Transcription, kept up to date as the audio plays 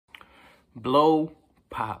Blow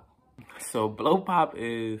Pop. So Blow Pop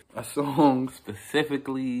is a song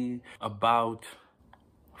specifically about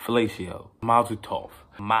fellatio, mazel tov,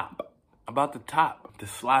 mop, about the top, the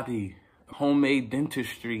sloppy, homemade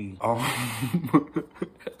dentistry.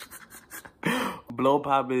 Blow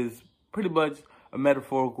Pop is pretty much a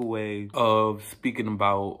metaphorical way of speaking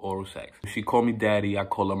about oral sex. She call me daddy, I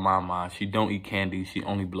call her mama. She don't eat candy, she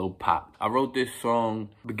only blow pop. I wrote this song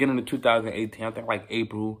beginning of 2018, I think like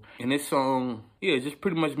April. And this song, yeah, just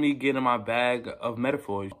pretty much me getting my bag of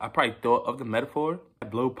metaphors. I probably thought of the metaphor,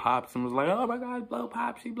 blow pops, and was like, oh my God, blow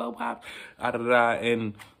pop, she blow pops,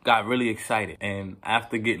 and got really excited. And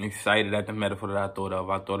after getting excited at the metaphor that I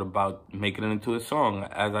thought about making it into a song,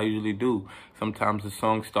 as I usually do. Sometimes the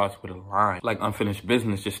song starts with a line. Like Unfinished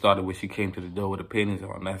Business just started with she came to the door with her panties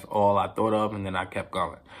on. That's all I thought of, and then I kept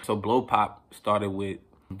going. So Blow Pop started with,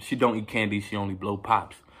 she don't eat candy, she only blow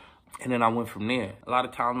pops. And then I went from there. A lot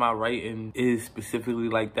of times my writing is specifically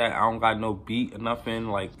like that. I don't got no beat or nothing.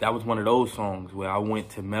 Like, that was one of those songs where I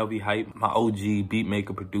went to Melvy Hype, my OG beat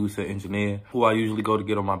maker, producer, engineer, who I usually go to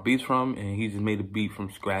get all my beats from, and he just made a beat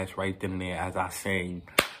from scratch right then and there as I sang,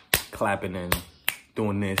 clapping and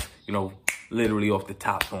doing this, you know, literally off the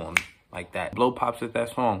top on like that. Blow Pops is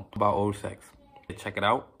that song about oral sex. Check it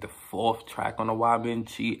out. The 4th track on the Wobbin'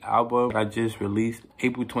 Cheat album I just released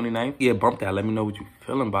April 29th. Yeah, bump that. Let me know what you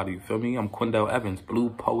feeling about it. You feel me? I'm Quindell Evans,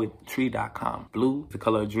 bluepoetry.com. Blue, the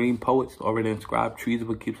color of dream, poets already inscribed. Trees are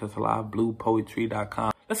what keeps us alive.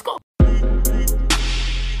 Bluepoetry.com. Let's go.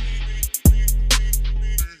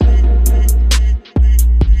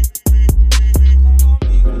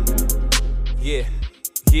 Yeah,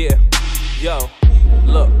 yeah, yo,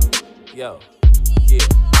 look, yo, yeah.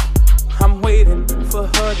 I'm waiting for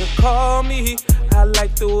her to call me. I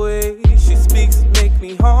like the way she speaks, make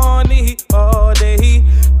me horny all day.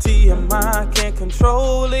 TMI, can't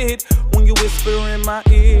control it. When you whisper in my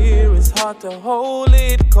ear, it's hard to hold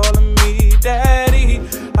it. Calling me daddy,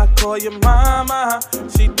 I call you mama.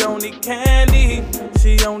 She don't eat candy,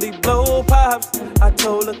 she only blow pops. I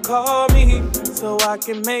told her call me, so I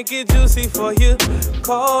can make it juicy for you.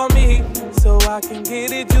 Call me, so I can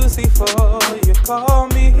get it juicy for you. Call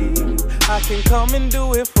me, I can come and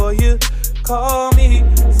do it for you. Call me,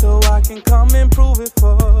 so I can come and prove it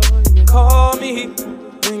for you. Call me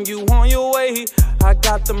when you on your way. I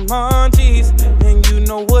got the munchies, and you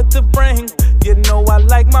know what to bring. You know I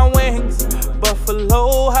like my wings,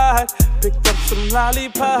 buffalo hot. Picked up some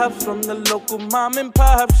lollipops from the local mom and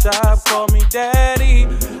pop shop. Call me daddy,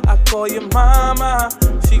 I call you mama.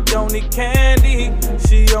 She don't eat candy,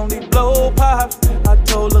 she only blow pops. I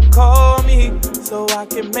told her call me, so I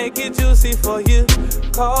can make it juicy for you.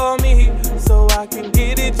 Call me, so I can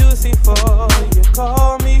get it juicy for you.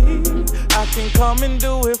 Call me, I can come and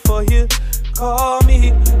do it for you. Call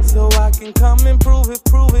me, so I can come and prove it,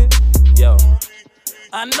 Yo,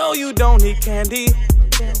 I know you don't eat candy,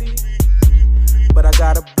 but I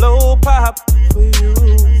gotta blow pop for you.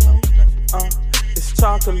 It's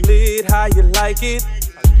chocolate, how you like it?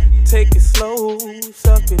 Take it slow,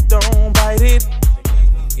 suck it, don't bite it.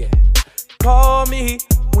 Yeah. Call me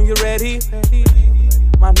when you're ready.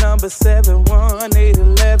 My number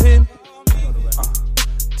 71811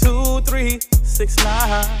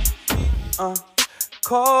 2369.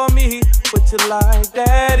 Call me what you like,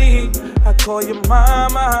 daddy. I call you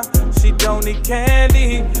mama. She don't eat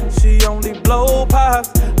candy, she only blow pops.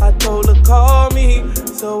 I told her call me,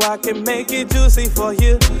 so I can make it juicy for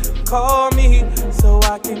you. Call me, so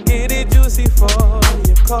I can get it juicy for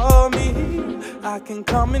you. Call me, I can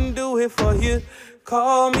come and do it for you.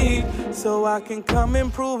 Call me, so I can come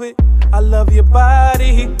and prove it. I love your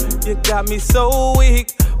body, you got me so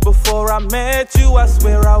weak. Before I met you, I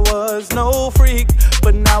swear I was no freak.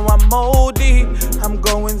 But now I'm OD, I'm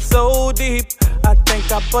going so deep. I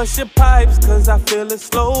think I bust your pipes, cause I feel it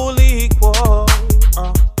slowly. Whoa,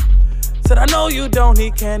 Said I know you don't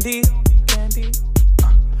eat candy,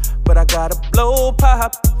 but I gotta blow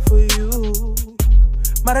pop for you.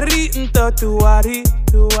 Maritinta tuari,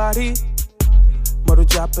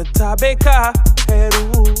 Moruchapa tabeka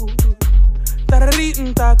Peru.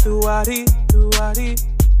 Taritinta tuari,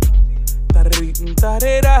 Taritinta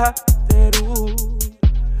rera Peru.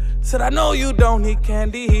 Said I know you don't eat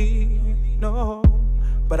candy, no,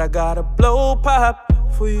 but I gotta blow pop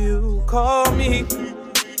for you. Call me,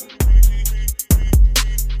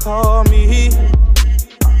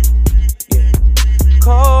 yeah.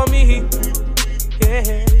 Call me,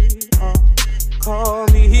 yeah. Call me, call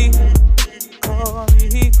me, call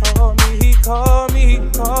me, call me, call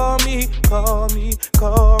me, call me,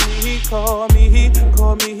 call me, call me,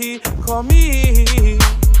 call me, call me,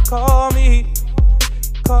 call me,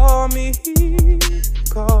 call me. me,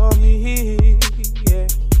 call me, yeah.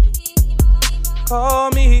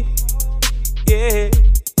 Call me, yeah.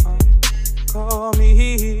 Call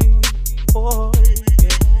me, oh yeah.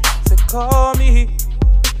 Say call me,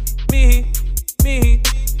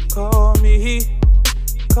 call me,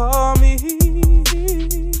 call me,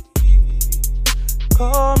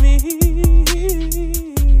 call me,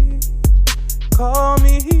 call